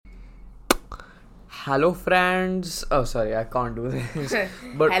Hello friends. Oh sorry, I can't do this.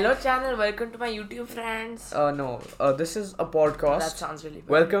 But Hello channel, welcome to my YouTube friends. no, this is a podcast. That sounds really bad.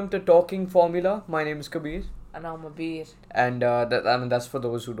 Welcome to Talking Formula. My name is Kabir, And I'm a beer. and that's for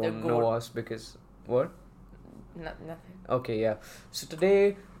those who don't know us because what? Nothing. Okay, yeah. So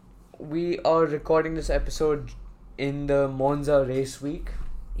today we are recording this episode in the Monza race week.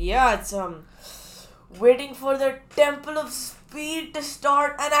 Yeah, it's waiting for the Temple of Speed to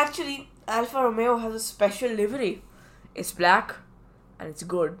start, and actually Alfa Romeo has a special livery. It's black and it's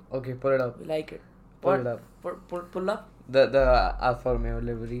good. Okay, put it up. We like it. Pull What? it up. Pull up. The Alfa Romeo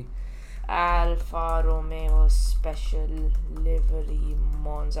livery. Alfa Romeo special livery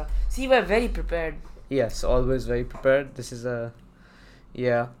Monza. See, we're very prepared. Yes, always very prepared. This is a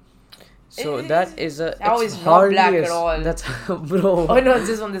yeah. So It that is a. how it's is not hardly black a- at all. That's bro. Oh no,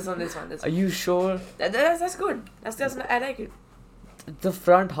 this one. Are you sure? That's good. That's I like it. The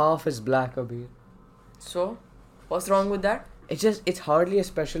front half is black, Abhi. So, what's wrong with that? It's hardly a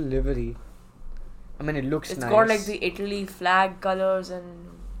special livery. I mean, it looks It's nice. got like the Italy flag colors and.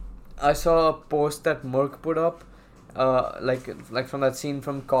 I saw a post that Merck put up, like from that scene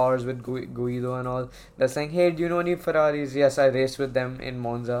from Cars with Guido and all. They're saying, "Hey, do you know any Ferraris?" Yes, I raced with them in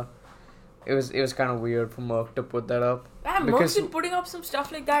Monza. It was kind of weird for Merck to put that up. Yeah, Because- Merck's been putting up some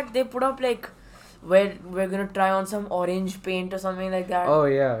stuff like that. They put up like, we're gonna try on some orange paint or something like that. Oh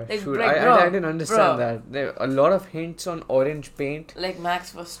yeah, Like, shoot. like, I didn't understand bro. that. There are a lot of hints on orange paint. Like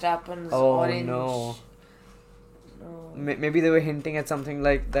Max Verstappen's Oh, orange. no. No. Maybe they were hinting at something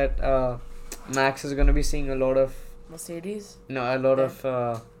like that. Max is gonna be seeing a lot of Mercedes. a lot Yeah.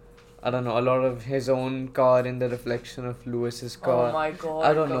 of I don't know, a lot of his own car in the reflection of Lewis's car. Oh my god.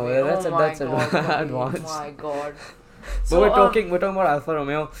 I don't know, Kabir. that's oh a- that's my god, Kabir. advanced. Oh my god. But So, we're talking about Alfa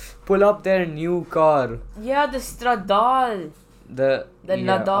Romeo. Pull up their new car. Yeah, the Stradale. The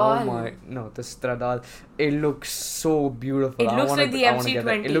Nadal. Oh my no, the Stradale. It looks so beautiful. It looks like the I wanna get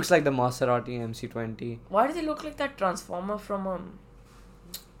that. MC20. It looks like the Maserati MC20. Why does it look like that transformer from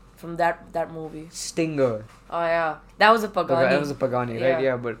that movie? Stinger. Oh yeah, that was a Pagani. That was a Pagani, Yeah. right?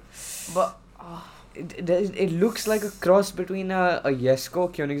 Yeah, but But it looks like a cross between a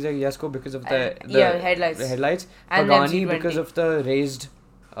Jesko, Koenigsegg Jesko because of the headlights. the headlights, And Pagani MC20. because of the raised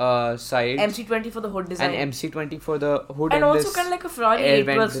sides, MC20 for the hood design. and MC20 for the hood And and also this kind of like a Ferrari air 812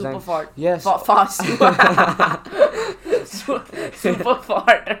 vent super design. fart. Yes. Fast. Super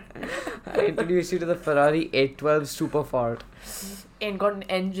fart. I introduced you to the Ferrari 812 Superfart. Ain't got an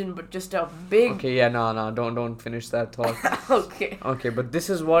engine, but just a big. Okay, yeah, no, don't finish that thought. Okay. Okay, but this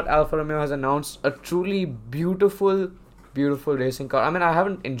is what Alfa Romeo has announced: a truly beautiful racing car. I mean, I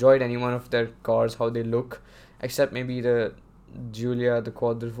haven't enjoyed any one of their cars how they look, except maybe the Giulia, the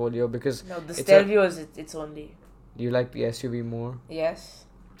Quadrifoglio, because No, the it's Stelvio is it's only. you like the SUV more. Yes.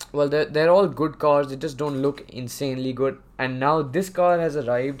 Well, they're all good cars. They just don't look insanely good. And now this car has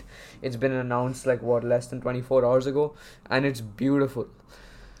arrived. It's been announced like less than 24 hours ago, and it's beautiful.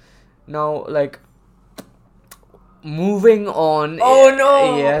 Now, like, moving on. Oh,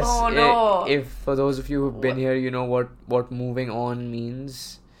 no. Yes. Oh, no. If for those of you who've been here, you know what moving on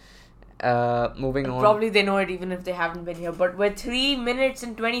means. Moving on. Probably they know it even if they haven't been here. But we're 3 minutes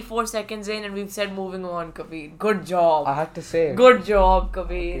and 24 seconds in, and we've said moving on, Kabir. Good job. I had to say. Good job,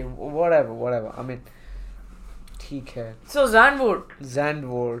 Okay, Kabir. whatever. I mean, ठीक है. So Zandvoort.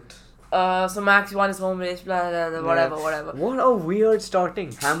 Zandvoort. So Max won his home race, blah, blah, blah, whatever. What a weird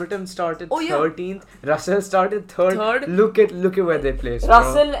starting. Hamilton started Oh, yeah. 13th. Russell started third. Third. Look at where they placed. bro.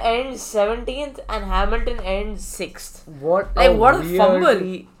 Russell ends 17th and Hamilton ends 6th. What Like, a what a fumble.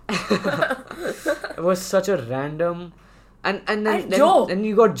 weirdly- It was such a random. And then Joe. then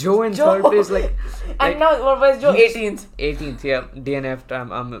you got Joe in Joe. third place like And now, what was Joe? he's- 18th. 18th. Yeah, DNF.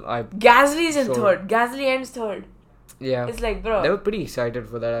 I Gasly's in Sure. third. Gasly ends third. yeah. It's like, bro. They were pretty excited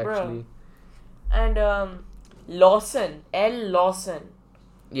for that Bro. actually. And Lawson. L. Lawson.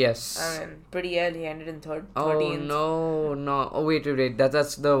 Yes. I mean, pretty early. He ended in third. Oh 13th. no! Oh wait!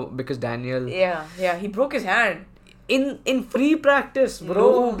 That's because Daniel Yeah. He broke his hand. in free practice, bro.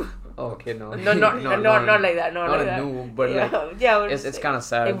 Noob. Okay, no. No, not like that. Not like a that. noob, but yeah, like yeah, but it's kind of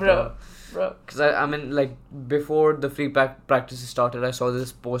sad, Hey, bro. Because I mean, like before the free practices started, I saw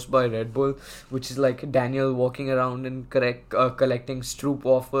this post by Red Bull, which is like Daniel walking around and collecting Stroop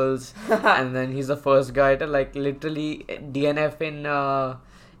waffles, and then he's the first guy to like literally DNF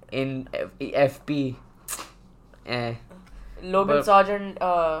in FP. Logan But- Sargent,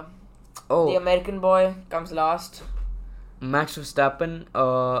 the Oh, American boy, comes last. Max Verstappen,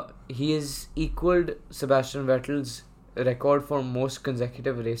 he has equaled Sebastian Vettel's record for most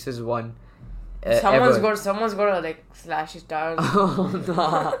consecutive races won. Someone's got to like slash his tires. Oh,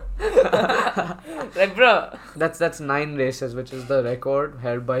 nah. Like, bro. That's 9 races, which is the record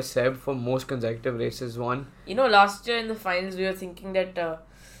held by Seb for most consecutive races won. You know, last year in the finals, we were thinking that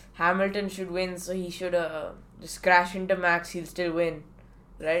Hamilton should win, so he should just crash into Max. He'll still win,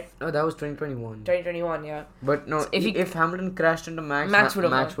 right? No, that was 2021. 2021, yeah. But no, So if Hamilton crashed into Max, Max would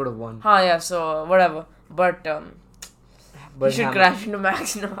have won. Yeah. So whatever. But he should crash into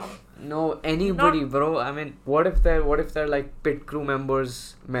Max now. No, anybody, bro. I mean, what if they're like pit crew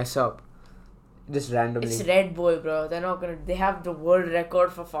members mess up, just randomly? It's Red Bull, bro. They're not gonna. They have the world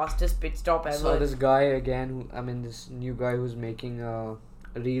record for fastest pit stop ever. So this guy again, this new guy who's making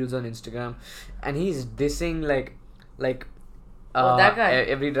reels on Instagram, and he's dissing like that guy.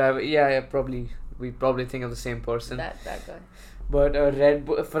 Every driver. Yeah, probably. We probably think of the same person. That guy. But Red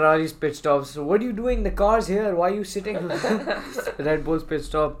Bull, Ferrari's pit stops. So what are you doing? The car's here. Why are you sitting? Red Bull's pit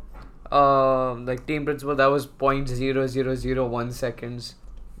stop. Like team principal, that was 0.0001 seconds.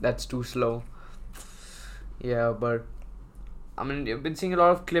 That's too slow. Yeah, but I mean, you've been seeing a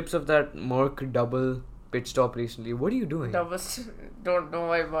lot of clips of that Merc double pit stop recently. What are you doing? Don't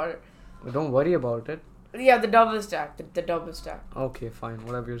worry about it. Don't worry about it. Yeah, the double stack. The double stack. Okay, fine.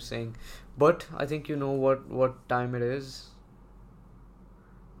 Whatever you're saying. But I think you know what time it is.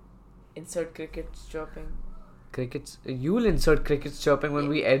 Insert crickets chirping. Crickets. You'll insert crickets chirping when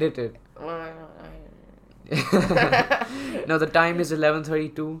we edit it. No, the time is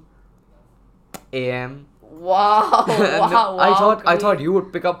 11:32 a.m. Wow! Wow! I thought you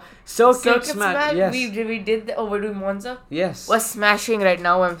would pick up Circuit Smash. Yes. We did the. Oh, we're doing Monza. Yes. We're smashing right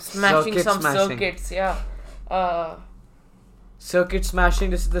now. I'm smashing some smashing. circuits. Yeah. Circuit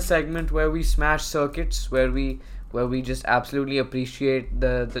smashing. This is the segment where we smash circuits, where we just absolutely appreciate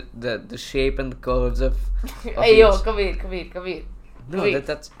the shape and the curves of Hey yo, Kabir. No,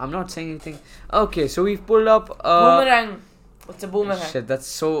 that's I'm not saying anything. Okay, so we've pulled up boomerang. What's a boomerang? Shit, that's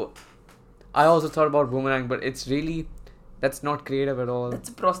so. I also thought about boomerang, but that's not creative at all. That's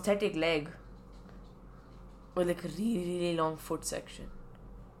a prosthetic leg with like a really long foot section.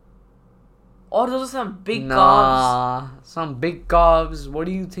 Or those are some big calves. Some big calves. What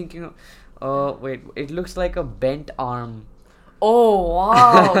are you thinking of? Wait, it looks like a bent arm. Oh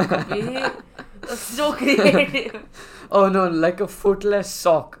wow, Kabir. That's so creative. Oh no, like a footless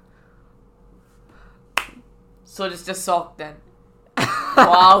sock. So just a sock then.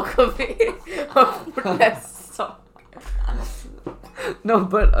 Wow, Kabir. A footless sock. No,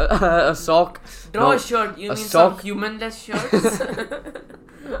 but a sock. Draw a shirt. You mean sock. some humanless shirts?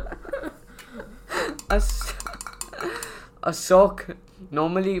 A sock.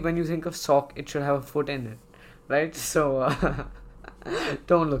 Normally, when you think of sock, it should have a foot in it, right? So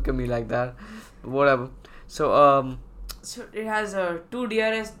don't look at me like that. Whatever. So So it has 2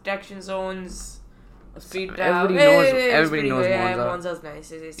 DRS detection zones, a speed trap. Everybody knows Monza. Monza's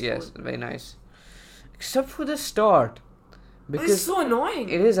nice. It's yes, cool. very nice. Except for the start, because it's so annoying.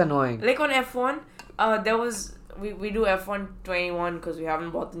 It is annoying. Like on F1, there was we do F1 21 because we haven't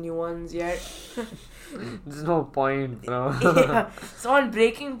bought the new ones yet. There's no point, bro. Yeah. So on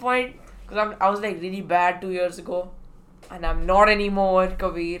Breaking Point, because I was like really bad 2 years ago, and I'm not anymore,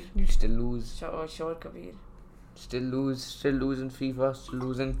 Kabir. You still lose. Sure, Kabir. Still lose in FIFA, still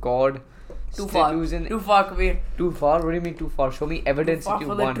lose in COD. Too far, Kabir. Too far? What do you mean too far? Show me evidence that you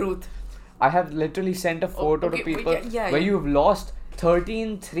won. For the truth. I have literally sent a photo to people where you've lost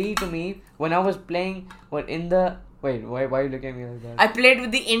 13-3 to me when I was playing. Wait, why are you looking at me like that? I played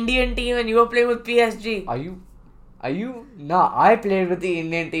with the Indian team and you were playing with PSG. Are you? Nah, I played with the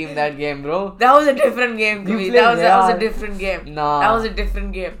Indian team that game, bro. That was a different game, Kabir. That was a different game. Nah. That was a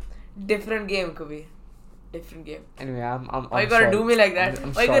different game. Different game, Kabir. Different game. Anyway, I'm Why you gotta do me like that?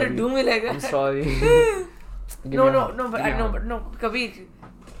 I'm Why you gotta do me like that? I'm sorry. No, Kabir.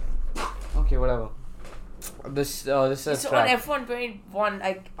 Okay, whatever. This is So on F1 21,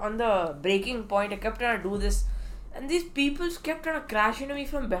 like on the Breaking Point, I kept trying to do this, and these people kept trying to crash into me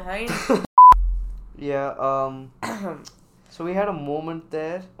from behind. Yeah. So we had a moment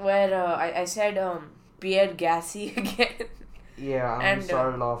there where I said Pierre Gasly again. Yeah, and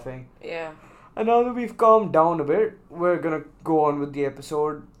started laughing. Yeah. And now that we've calmed down a bit, we're gonna go on with the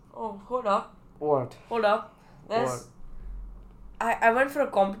episode. Oh, hold up. What? Hold up. What? I went for a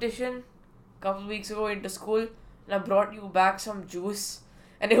competition a couple weeks ago into school, and I brought you back some juice,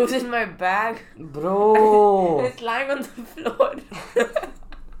 and it was in my bag. Bro! And it's lying on the floor.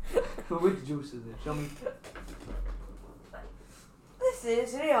 Which juice is it? Show me. This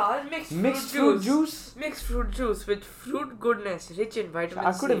is real mixed fruit juice. Mixed fruit juice with fruit goodness, rich in vitamin C.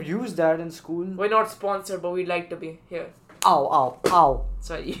 I could have used that in school. We're not sponsored, but we'd like to be. Here. Ow.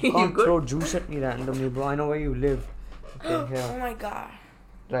 Sorry, You you can't good? throw juice at me randomly, bro. I know where you live. Okay, Oh here. my god.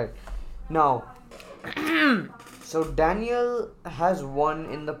 Right. Now, so Daniel has won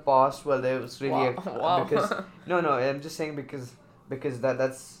in the past. Well, there was really Wow. because no, I'm just saying because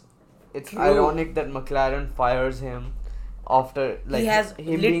that's it's True. ironic that McLaren fires him after like has him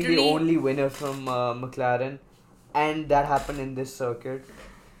being the literally- only winner from McLaren, and that happened in this circuit.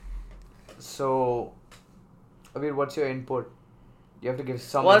 So, Abir, what's your input? You have to give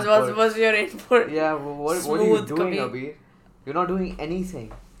some input. What's your input? Yeah, what are you Smooth, doing, Kabir. Abir? You're not doing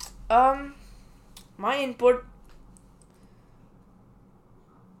anything. My input.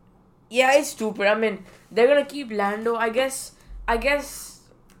 Yeah, it's stupid. I mean, they're gonna keep Lando. I guess. I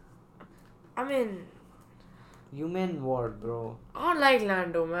mean, You mean what, bro? I don't like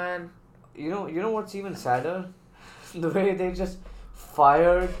Lando, man. You know what's even sadder? The way they just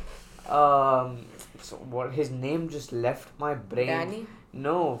fired. So what? His name just left my brain. Danny?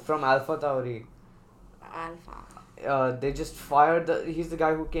 No, from Alpha Tauri. Alpha. They just fired the. He's the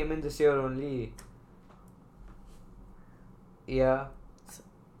guy who came in this year only. Yeah.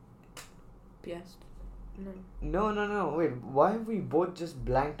 Piast. No. No. Wait, why have we both just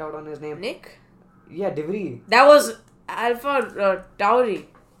blanked out on his name? Nick? Yeah, De Vries. That was Alpha Tauri.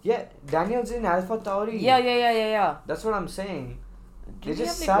 Yeah, Daniel's in Alpha Tauri. Yeah. That's what I'm saying. They Did he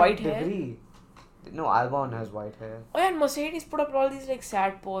just have sacked like white De hair? Vries. No, Albon has white hair. Oh yeah, and Mercedes put up all these like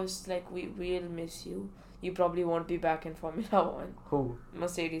sad posts like we'll miss you. You probably won't be back in Formula One. Who?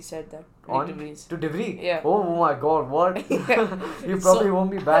 Mercedes said that. On? Nick De Vries. To De Vries? Yeah. Oh my god, what? Yeah. You It's probably so-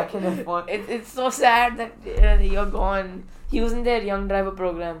 won't be back in F1. It's so sad that you're gone. He was in their young driver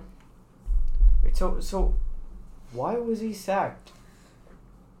program. Wait, so why was he sacked?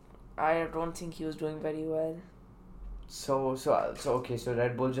 I don't think he was doing very well. So okay, so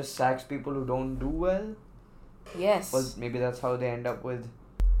Red Bull just sacks people who don't do well? Yes. Well, maybe that's how they end up with.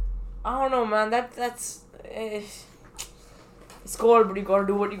 I don't know, man. That's it's cold, but you gotta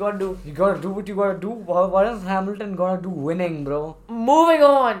do what you gotta do. You gotta do what you gotta do. What does Hamilton gotta do winning, bro? Moving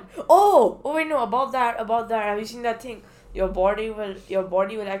on. Oh wait, no. About that. Have you seen that thing? Your body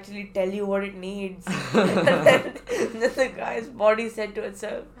will actually tell you what it needs. and then the guy's body said to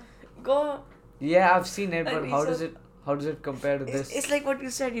itself, "Go." Yeah, I've seen it, but And how he's does it compare to this? It's like what you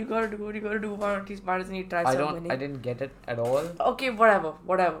said. You gotta do what you gotta do. Why doesn't he try something? I didn't get it at all. Okay, whatever.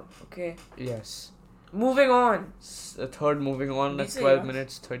 Okay. Yes. Moving on. A third moving on Did at you say 12 yes?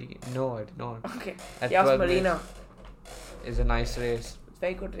 minutes 30. No, I did not. Okay. At Yas 12 Marina. minutes is a nice race.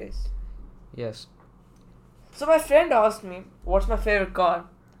 Very good race. Yes. So my friend asked me, "What's my favorite car?"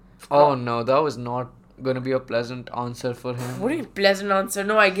 Oh no, that was not gonna be a pleasant answer for him. What do you mean pleasant answer?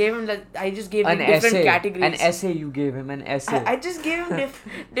 No, I just gave him An different essay. categories. An essay you gave him, an essay. I just gave him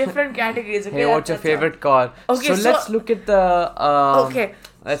different categories. Okay, Hey, what's your that's all. favorite car? Okay, so so- let's look at the Okay.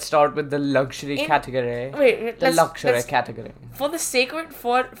 Let's start with the luxury category. Wait, The luxury category. For the sake of it,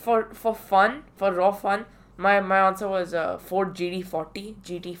 for fun, for raw fun, my answer was Ford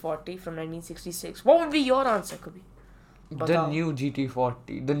GT40 from 1966. What would be your answer, Kabir? The Batao. new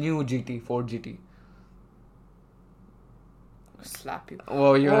GT40. The new GT, Ford GT. Slap you.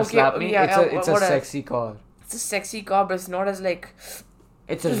 Oh, you're gonna Okay, slap me? yeah, It's a what else? sexy car. It's a sexy car, but it's not as like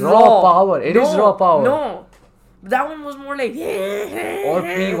It's a raw power. It is raw power. No, that one was more like Or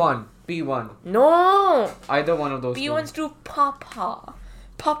P1. No, Either one of those P1's two. to Papa.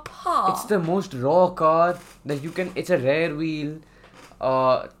 It's the most raw car that you can. It's a rear wheel,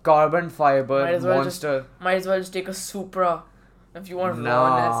 carbon fiber monster. Might as well just take a Supra if you want No,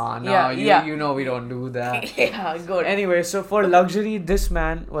 rawness. you know we don't do that. Yeah, good. Anyway, so for luxury, this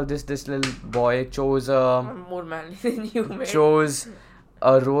little boy chose I'm more manly than you, man.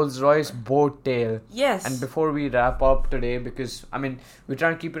 a Rolls-Royce boat tail. Yes. And before we wrap up today, because we're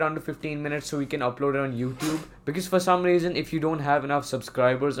trying to keep it under 15 minutes so we can upload it on YouTube. Because for some reason, if you don't have enough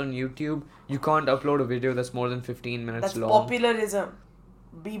subscribers on YouTube, you can't upload a video that's more than 15 minutes That's long. popularism.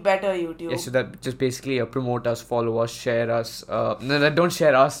 Be better, YouTube. Yeah, so that just basically promote us, follow us, share us. No, don't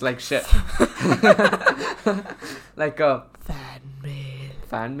share us, like share. Like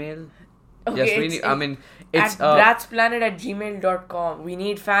fan mail. Okay, Yes, we need. It's at bratsplanet@gmail.com. We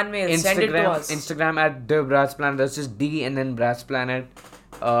need fan mail. Send it to us. Instagram at the Brats Planet. That's just D and then Brats Planet.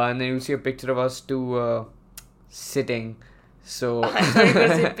 And then you'll see a picture of us two sitting. So I thought you were going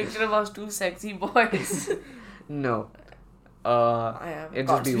to say a picture of us two sexy boys. no. I am. It Can't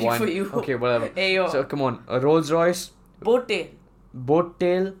just be speak one. for you. Okay, whatever. Hey, yo. So come on, a Rolls Royce Boat tail. boat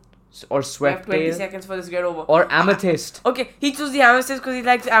tail or We have 20 Swept seconds for this to get over. or Amethyst. Okay, he chose the amethyst because he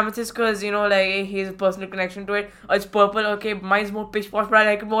likes amethyst because, you know, like, he has a personal connection to it. Or it's purple. Okay, mine's more pitch posh, but I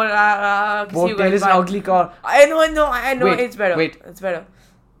like it more. See you Tail guys. is an Bye. ugly car. I know. Wait, It's better. wait. It's better.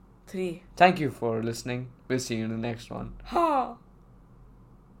 3. Thank you for listening. We'll see you in the next one. Ha.